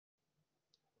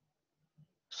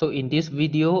So in this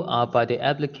video, by the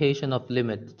application of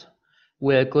limit,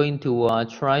 we are going to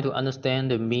try to understand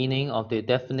the meaning of the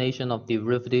definition of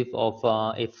derivative of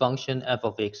a function f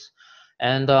of x.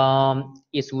 And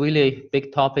it's really a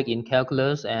big topic in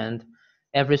calculus, and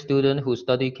every student who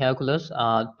study calculus,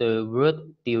 the word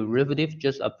derivative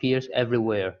just appears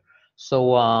everywhere.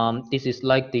 So this is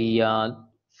like the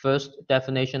first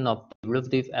definition of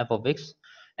derivative f of x.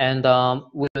 And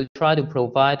we'll try to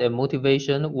provide a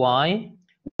motivation why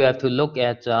we have to look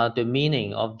at the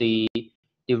meaning of the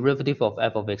derivative of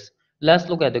f of x. Let's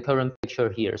look at the current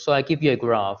picture here. So I give you a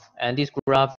graph, and this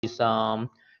graph is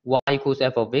y equals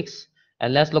f of x.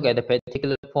 And let's look at the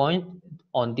particular point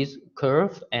on this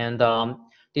curve, and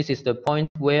this is the point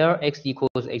where x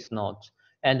equals x naught.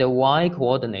 And the y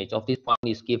coordinate of this point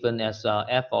is given as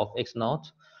f of x naught.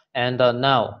 And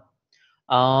now,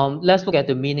 let's look at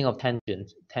the meaning of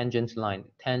tangent. Tangent line.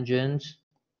 Tangent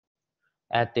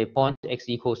at the point x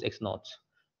equals x naught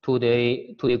to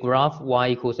the graph y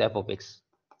equals f of x.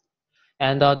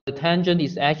 And the tangent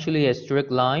is actually a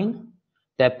straight line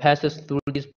that passes through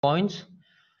this point.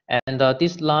 And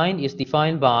this line is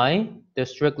defined by the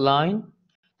straight line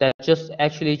that just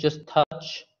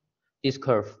touch this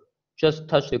curve. Just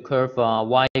touch the curve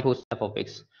y equals f of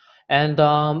x. And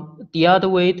the other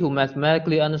way to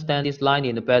mathematically understand this line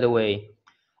in a better way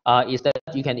is that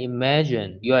you can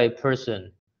imagine you are a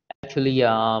person actually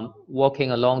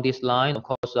walking along this line. Of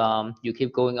course, you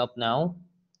keep going up now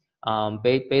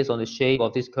based on the shape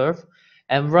of this curve.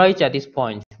 And right at this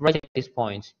point,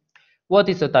 what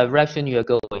is the direction you are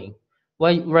going?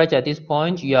 Well, right at this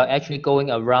point, you are actually going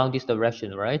around this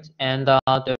direction, right? And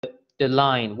the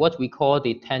line, what we call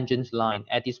the tangent line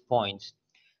at this point,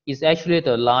 is actually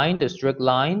the line, the straight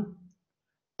line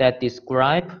that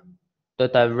describes the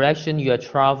direction you are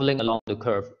traveling along the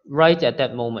curve. Right at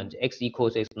that moment, x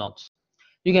equals x naught.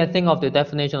 You can think of the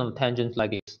definition of tangent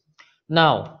like this.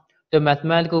 Now, the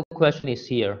mathematical question is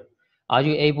here. Are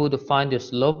you able to find the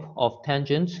slope of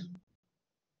tangent?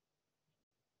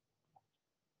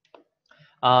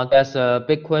 That's a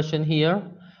big question here.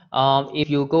 If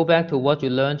you go back to what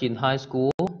you learned in high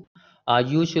school,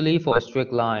 usually for a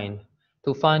straight line,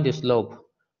 to find the slope,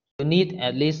 you need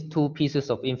at least two pieces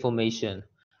of information.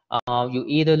 You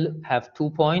either have 2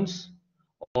 points,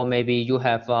 or maybe you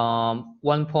have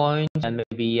 1 point and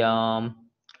maybe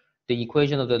the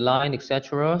equation of the line,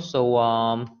 etc.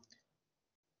 So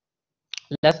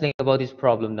let's think about this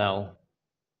problem now.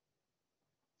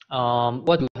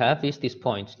 What you have is this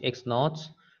point, x naught,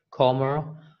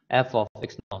 comma, f of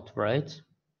x naught, right?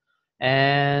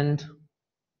 And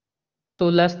so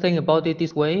let's think about it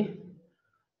this way.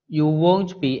 You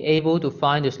won't be able to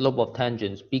find the slope of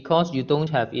tangents because you don't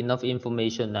have enough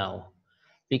information now.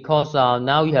 Because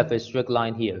now you have a straight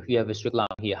line here, you have a straight line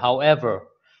here. However,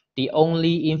 the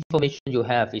only information you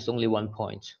have is only 1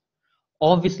 point.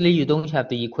 Obviously, you don't have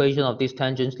the equation of this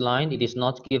tangent line, it is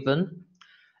not given.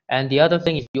 And the other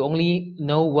thing is you only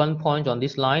know 1 point on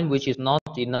this line, which is not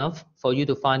enough for you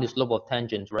to find the slope of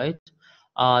tangent, right?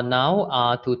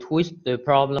 Now, to twist the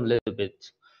problem a little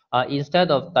bit,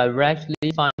 instead of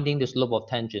directly finding the slope of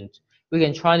tangent, we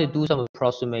can try to do some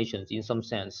approximations in some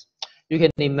sense. You can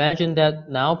imagine that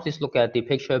now, please look at the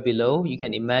picture below. You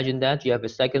can imagine that you have a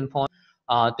second point.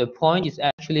 The point is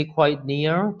actually quite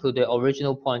near to the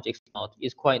original point x naught.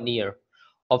 It's quite near.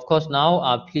 Of course,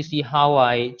 now please see how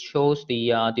I chose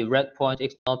the red point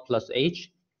x naught plus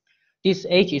h. This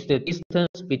h is the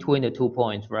distance between the 2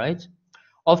 points, right?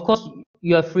 Of course,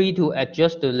 you are free to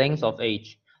adjust the length of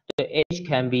h. The h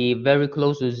can be very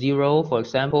close to 0. For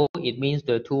example, it means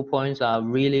the 2 points are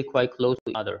really quite close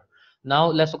to each other. Now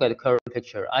let's look at the current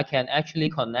picture. I can actually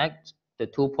connect the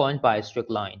 2 points by a straight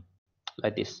line,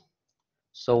 like this.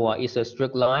 So it's a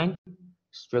straight line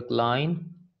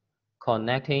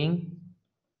connecting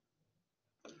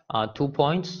 2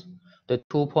 points. The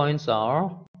 2 points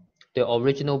are the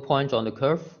original point on the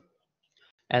curve,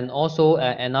 and also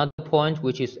another point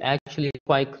which is actually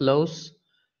quite close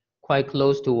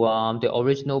to the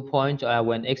original point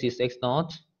when x is x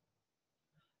naught,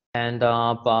 and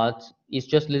but it's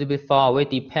just a little bit far away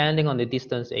depending on the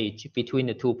distance h between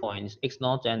the 2 points, x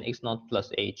naught and x naught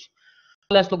plus h.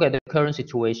 Let's look at the current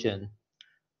situation.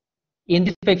 In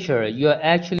this picture, you are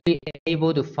actually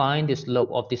able to find the slope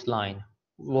of this line.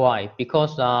 Why?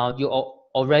 Because you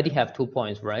already have 2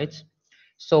 points, right?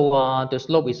 So the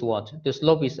slope is what? The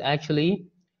slope is actually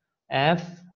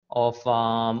f of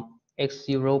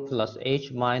x0 plus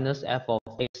h minus f of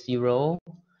x0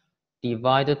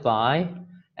 divided by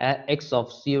x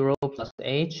of 0 plus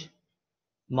h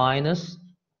minus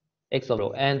x of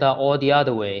 0, and or the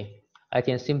other way. I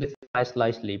can simplify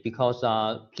slightly because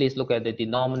please look at the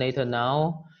denominator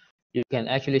now. You can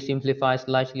actually simplify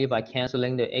slightly by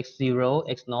canceling the x0,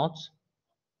 x0,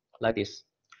 like this.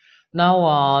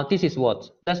 Now, this is what?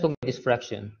 Let's look at this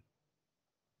fraction.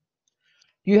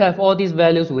 You have all these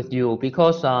values with you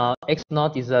because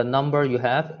x0 is a number you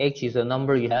have, h is a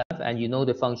number you have, and you know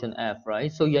the function f,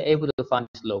 right? So you're able to find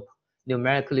the slope,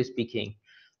 numerically speaking.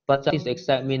 But that is the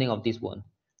exact meaning of this one.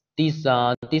 This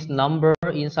number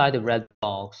inside the red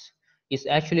box is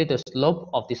actually the slope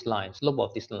of this line,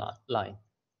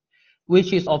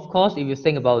 which is, of course, if you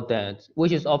think about that,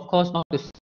 which is, of course, not the same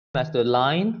as the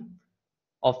line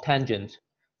of tangent.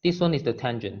 This one is the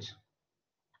tangent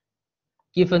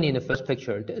given in the first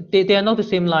picture. They are not the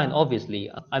same line, obviously.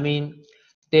 I mean,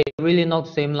 they're really not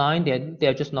the same line.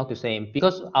 They're just not the same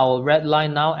because our red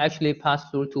line now actually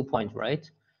passed through 2 points, right?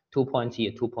 2 points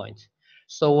here, 2 points.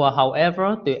 So,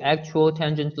 however, the actual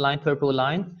tangent line, purple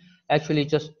line, actually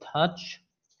just touch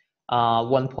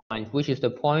 1 point, which is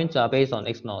the point based on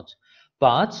x0.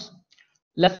 But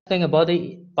let's think about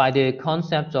it by the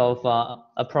concept of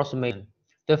approximation.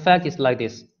 The fact is like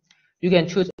this. You can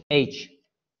choose h.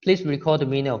 Please recall the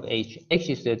meaning of h. H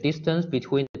is the distance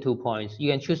between the 2 points. You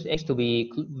can choose h to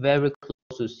be very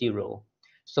close to 0.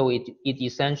 So it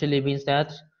essentially means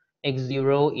that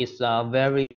x0 is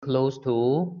very close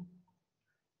to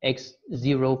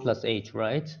x0 plus h,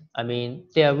 right? I mean,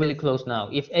 they are really close now.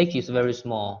 If h is very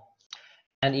small,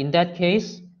 and in that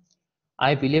case,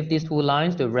 I believe these two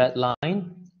lines, the red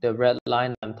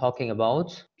line I'm talking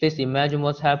about, please imagine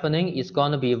what's happening. It's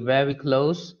going to be very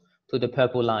close to the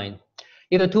purple line.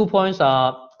 If the 2 points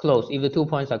are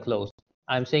close,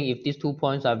 I'm saying if these 2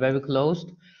 points are very close,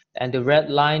 and the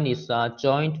red line is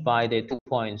joined by the 2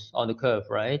 points on the curve,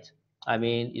 right? I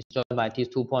mean, it's joined by these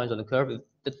 2 points on the curve.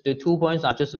 If the 2 points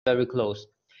are just very close,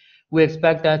 we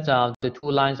expect that the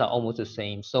two lines are almost the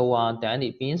same. So then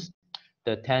it means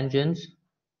the tangent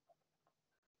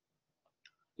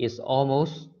is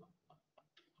almost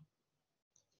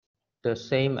the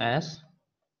same as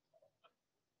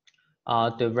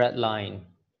the red line.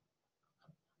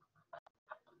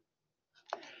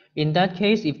 In that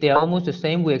case, if they are almost the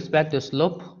same, we expect the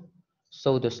slope.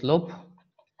 So the slope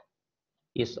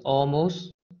is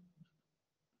almost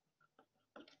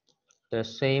the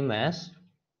same as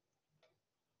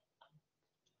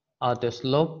the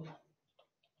slope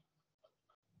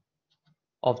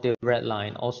of the red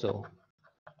line also.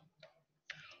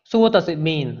 So what does it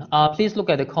mean? Please look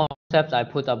at the concept I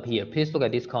put up here. Please look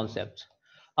at this concept.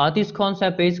 This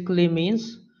concept basically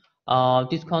means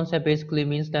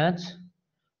that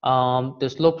the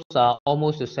slopes are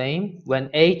almost the same when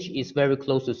h is very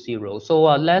close to 0. So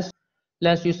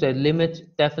let's use a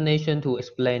limit definition to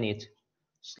explain it.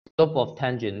 Slope of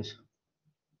tangent.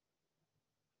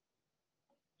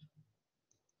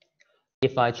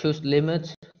 If I choose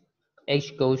limit,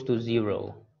 h goes to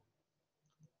 0.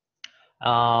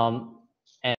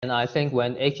 And I think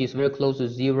when h is very close to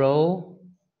 0,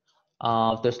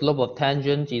 the slope of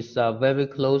tangent is very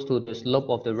close to the slope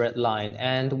of the red line.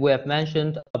 And we have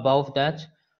mentioned above that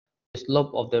the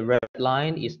slope of the red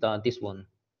line is this one.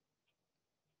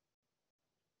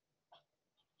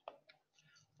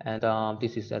 And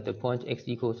this is at the point x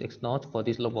equals x0 for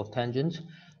this slope of tangent.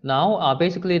 Now,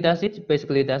 basically that's it.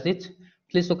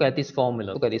 Please look at this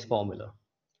formula.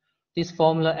 This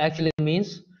formula actually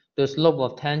means the slope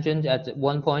of tangent at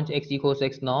one point x equals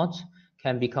x0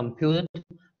 can be computed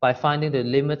by finding the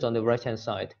limit on the right-hand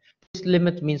side. This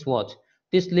limit means what?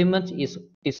 This limit is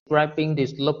describing the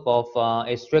slope of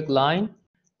a straight line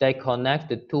that connects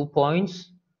the 2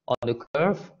 points on the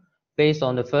curve based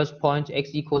on the first point x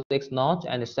equals x0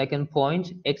 and the second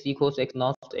point x equals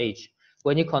x0 h.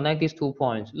 When you connect these 2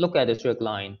 points, look at the straight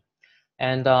line.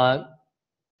 And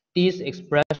this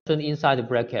expression inside the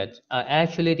bracket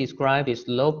actually describe the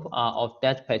slope of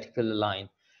that particular line.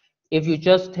 If you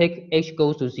just take h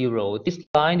goes to 0, this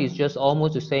line is just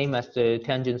almost the same as the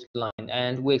tangent line,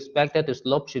 and we expect that the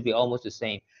slope should be almost the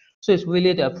same. So it's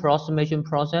really the approximation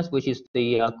process, which is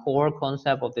the core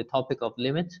concept of the topic of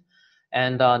limit.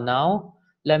 And now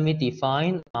let me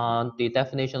define the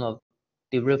definition of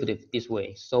derivative this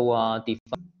way. So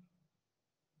define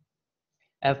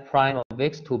f prime of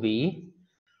x to be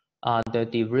the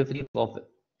derivative of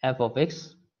f of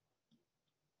x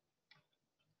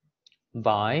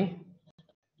by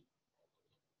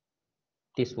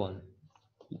this one.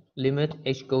 Limit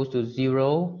h goes to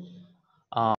 0,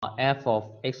 f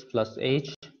of x plus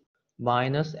h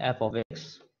minus f of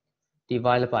x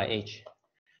divided by h.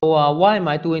 So why am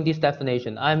I doing this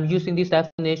definition? I'm using this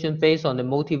definition based on the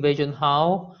motivation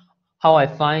how I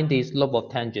find the slope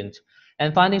of tangent.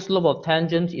 And finding slope of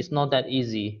tangent is not that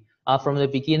easy. From the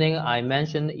beginning, I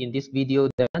mentioned in this video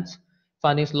that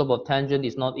finding slope of tangent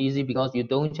is not easy because you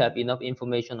don't have enough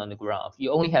information on the graph.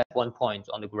 You only have 1 point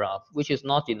on the graph, which is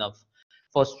not enough.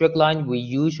 For straight line, we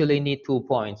usually need 2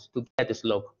 points to get the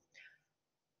slope.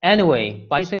 Anyway,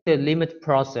 by using the limit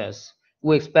process,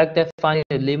 we expect that finding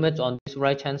the limit on this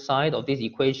right-hand side of this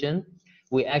equation,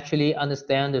 we actually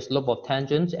understand the slope of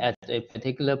tangent at a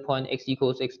particular point x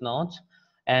equals x naught.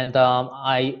 And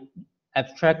I,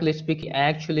 abstractly speaking,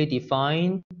 actually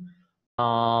define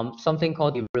something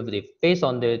called derivative based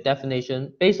on the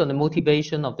definition, based on the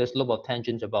motivation of the slope of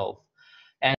tangent above.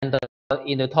 And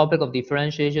in the topic of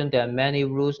differentiation, there are many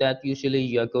rules that usually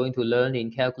you are going to learn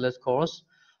in calculus course.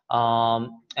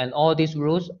 And all these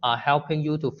rules are helping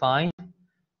you to find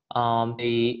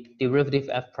the derivative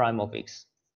f prime of x.